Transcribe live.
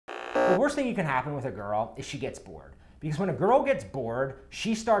The worst thing you can happen with a girl is she gets bored. Because when a girl gets bored,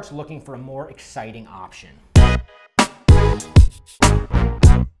 she starts looking for a more exciting option.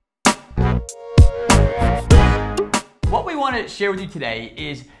 What we want to share with you today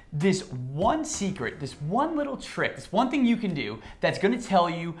is this one secret, this one little trick, this one thing you can do that's going to tell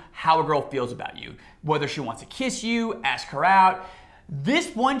you how a girl feels about you. Whether she wants to kiss you, ask her out.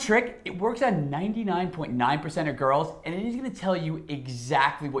 This one trick, it works on 99.9% of girls, and it is going to tell you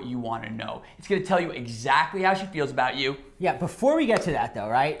exactly what you want to know. It's going to tell you exactly how she feels about you. Yeah, before we get to that though,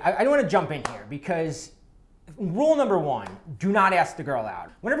 right? I don't want to jump in here because rule number one, do not ask the girl out.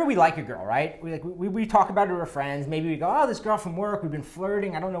 Whenever we like a girl, right? We talk about it to our friends. Maybe we go, oh, this girl from work, we've been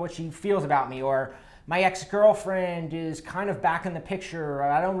flirting. I don't know what she feels about me. Or my ex-girlfriend is kind of back in the picture. Or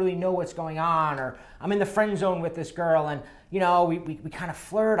I don't really know what's going on. Or I'm in the friend zone with this girl and you know, we kind of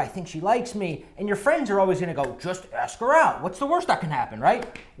flirt. I think she likes me. And your friends are always going to go, just ask her out. What's the worst that can happen,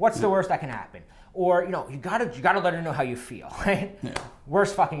 right? What's the worst that can happen? Or, you know, you gotta let her know how you feel, right? Yeah.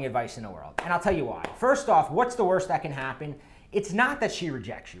 Worst fucking advice in the world. And I'll tell you why. First off, what's the worst that can happen? It's not that she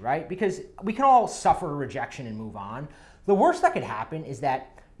rejects you, right? Because we can all suffer rejection and move on. The worst that could happen is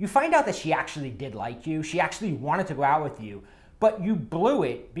that you find out that she actually did like you. She actually wanted to go out with you, but you blew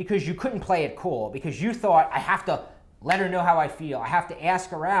it because you couldn't play it cool, because you thought, I have to let her know how I feel. I have to ask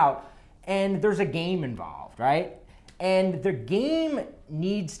her out. And there's a game involved, right? And the game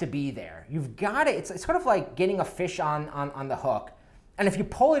needs to be there. You've got to, it's sort of like getting a fish on the hook. And if you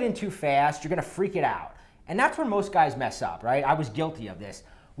pull it in too fast, you're gonna freak it out. And that's where most guys mess up, right? I was guilty of this.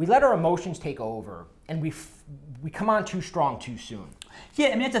 We let our emotions take over and we come on too strong too soon. Yeah,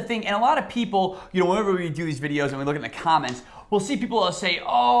 I mean, that's the thing. And a lot of people, you know, whenever we do these videos and we look in the comments, we'll see people that say,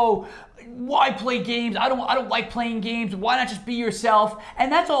 oh, why play games? I don't like playing games. Why not just be yourself?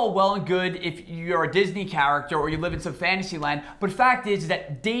 And that's all well and good if you're a Disney character or you live in some fantasy land. But fact is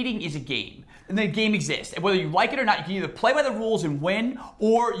that dating is a game. And the game exists. And whether you like it or not, you can either play by the rules and win,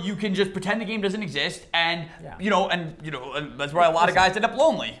 or you can just pretend the game doesn't exist. And, and that's why a lot of guys end up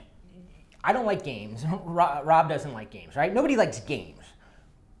lonely. I don't like games. Rob doesn't like games, right? Nobody likes games.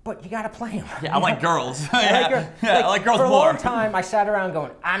 But you gotta play them. Yeah, I like girls. I like girls more. For a more. long time, I sat around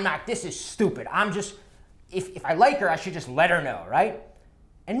going, this is stupid. I'm just, if I like her, I should just let her know, right?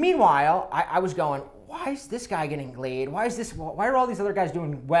 And meanwhile, I was going, why is this guy getting laid? Why are all these other guys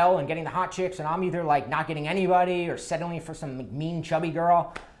doing well and getting the hot chicks and I'm either like not getting anybody or settling for some mean chubby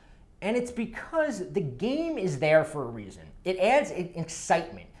girl? And it's because the game is there for a reason. It adds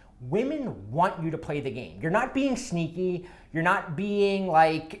excitement. Women want you to play the game. You're not being sneaky. You're not being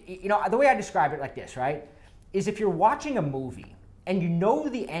like, the way I describe it like this, right? Is if you're watching a movie and you know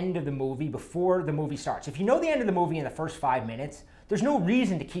the end of the movie before the movie starts. If you know the end of the movie in the first 5 minutes, there's no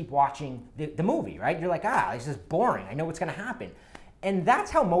reason to keep watching the movie, right? You're like, this is boring. I know what's gonna happen. And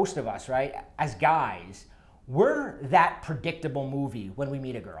that's how most of us, right, as guys, we're that predictable movie when we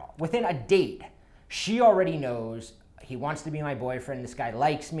meet a girl. Within a date, she already knows, he wants to be my boyfriend, this guy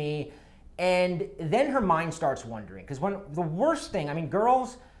likes me, and then her mind starts wondering. Because the worst thing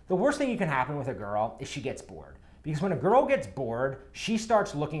you can happen with a girl is she gets bored. Because when a girl gets bored, she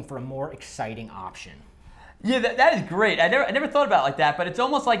starts looking for a more exciting option. Yeah, that is great. I never thought about it like that, but it's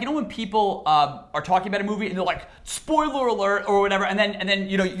almost like, when people are talking about a movie and they're like, spoiler alert or whatever, and then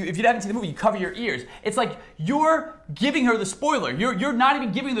if you haven't seen the movie, you cover your ears. It's like you're giving her the spoiler. You're not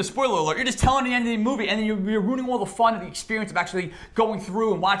even giving the spoiler alert. You're just telling the end of the movie, and then you're ruining all the fun of the experience of actually going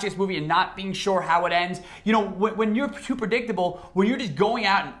through and watching this movie and not being sure how it ends. When you're too predictable, when you're just going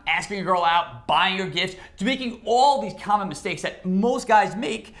out and asking a girl out, buying her gifts, to making all these common mistakes that most guys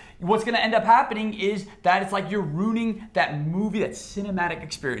make, what's going to end up happening is that it's like you're ruining that movie, that cinematic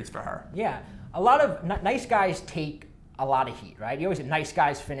experience for her. Yeah, a lot of nice guys take a lot of heat, right? You always say nice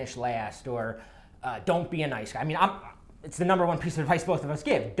guys finish last, or don't be a nice guy. I mean, it's the #1 piece of advice both of us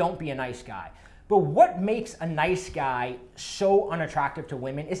give. Don't be a nice guy. But what makes a nice guy so unattractive to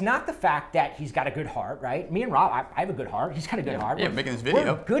women is not the fact that he's got a good heart, right? Me and Rob, I have a good heart. He's got a good heart. Yeah, making this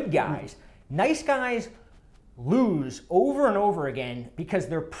video. We're good guys. Nice guys lose over and over again because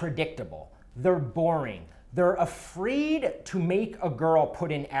they're predictable. They're boring. They're afraid to make a girl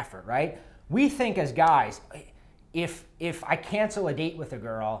put in effort, right? We think as guys, if I cancel a date with a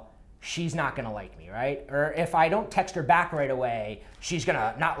girl, she's not gonna like me, right? Or if I don't text her back right away, she's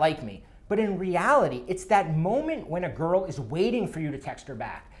gonna not like me. But in reality, it's that moment when a girl is waiting for you to text her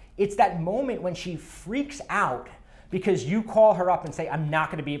back. It's that moment when she freaks out because you call her up and say, I'm not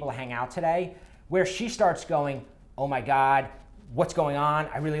gonna be able to hang out today, where she starts going, oh my God, what's going on?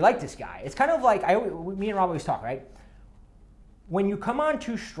 I really like this guy. It's kind of like, me and Rob always talk, right? When you come on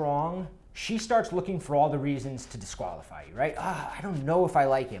too strong, she starts looking for all the reasons to disqualify you, right? I don't know if I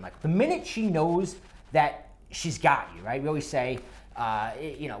like him. Like the minute she knows that she's got you, right? We always say,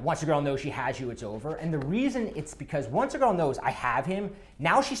 once a girl knows she has you, it's over. And the reason it's because once a girl knows I have him,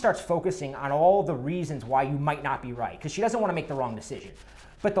 now she starts focusing on all the reasons why you might not be right, because she doesn't want to make the wrong decision.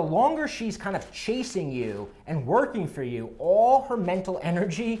 But the longer she's kind of chasing you and working for you, all her mental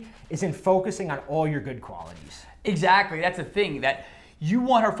energy is in focusing on all your good qualities. Exactly. That's the thing, that you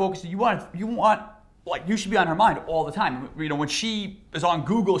want her focused. You should be on her mind all the time. When she is on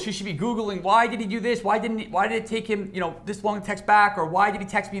Google, she should be Googling, why did he do this? Why did it take him, this long to text back? Or why did he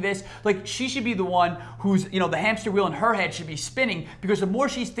text me this? Like, she should be the one who's, the hamster wheel in her head should be spinning, because the more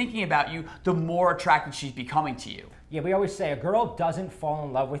she's thinking about you, the more attracted she's becoming to you. Yeah, we always say a girl doesn't fall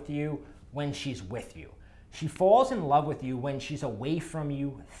in love with you when she's with you. She falls in love with you when she's away from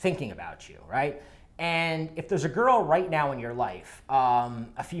you, thinking about you, right? And if there's a girl right now in your life,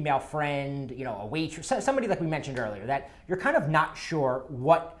 a female friend, a waitress, somebody like we mentioned earlier, that you're kind of not sure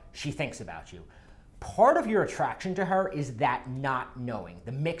what she thinks about you, part of your attraction to her is that not knowing,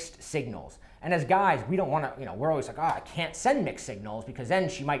 the mixed signals. And as guys, we don't want to, we're always like, I can't send mixed signals because then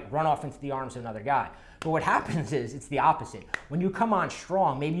she might run off into the arms of another guy. But what happens is it's the opposite. When you come on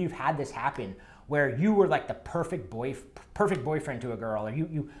strong, maybe you've had this happen where you were like the perfect boyfriend to a girl, or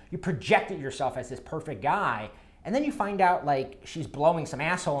you projected yourself as this perfect guy, and then you find out like she's blowing some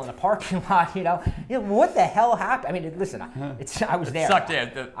asshole in the parking lot. What the hell happened? I mean, listen, I was there. It sucked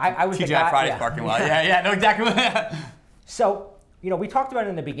there. I was TGI Fridays parking lot. Yeah, no, exactly. So, we talked about it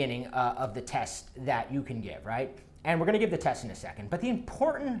in the beginning of the test that you can give, right? And we're going to give the test in a second. But the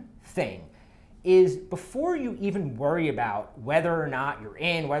important thing is, before you even worry about whether or not you're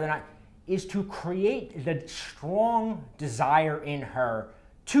in, whether or not, is to create the strong desire in her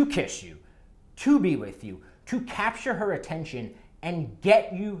to kiss you, to be with you, to capture her attention and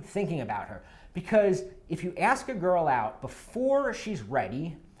get you thinking about her. Because if you ask a girl out before she's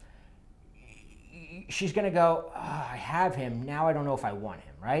ready, she's gonna go, I have him, now I don't know if I want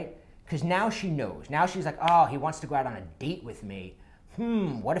him, right? Because now she knows. Now she's like, he wants to go out on a date with me.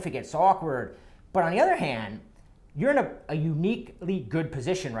 What if it gets awkward? But on the other hand, you're in a uniquely good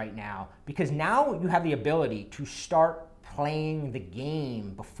position right now, because now you have the ability to start playing the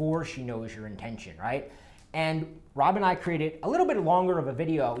game before she knows your intention, right? And Rob and I created a little bit longer of a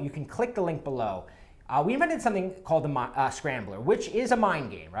video. You can click the link below. We invented something called the Scrambler, which is a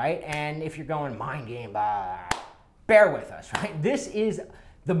mind game, right? And if you're going mind game, bear with us, right? This is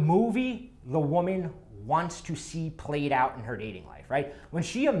the movie the woman wants to see played out in her dating life, right? When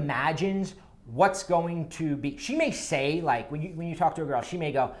she imagines what's going to be, she may say, like, when you talk to a girl, she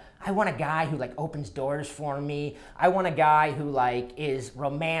may go, I want a guy who like opens doors for me. I want a guy who like is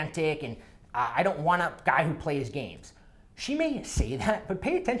romantic, and I don't want a guy who plays games. She may say that, but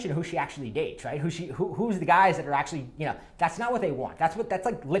pay attention to who she actually dates, right? Who's the guys that are actually, that's not what they want. That's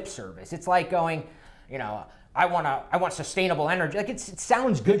like lip service. It's like going, I want sustainable energy. Like it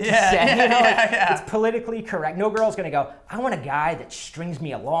sounds good to say. It's politically correct. No girl's gonna go, I want a guy that strings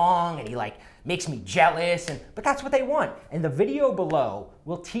me along and he like makes me jealous, but that's what they want. And the video below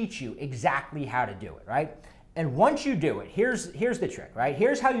will teach you exactly how to do it, right? And once you do it, here's the trick, right?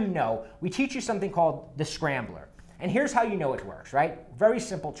 Here's how you know. We teach you something called the Scrambler. And here's how you know it works, right? Very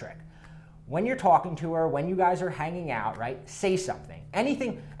simple trick. When you're talking to her, when you guys are hanging out, right, say something.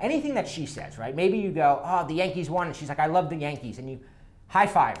 Anything that she says, right? Maybe you go, the Yankees won, and she's like, I love the Yankees, and you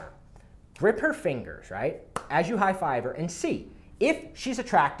high-five her. Grip her fingers, right, as you high-five her, and see. If she's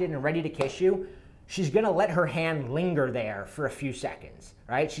attracted and ready to kiss you, she's gonna let her hand linger there for a few seconds,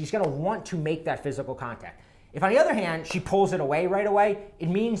 right? She's gonna want to make that physical contact. If on the other hand, she pulls it away right away, it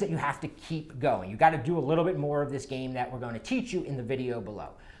means that you have to keep going. You gotta do a little bit more of this game that we're gonna teach you in the video below.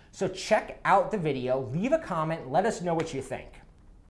 So check out the video, leave a comment, let us know what you think.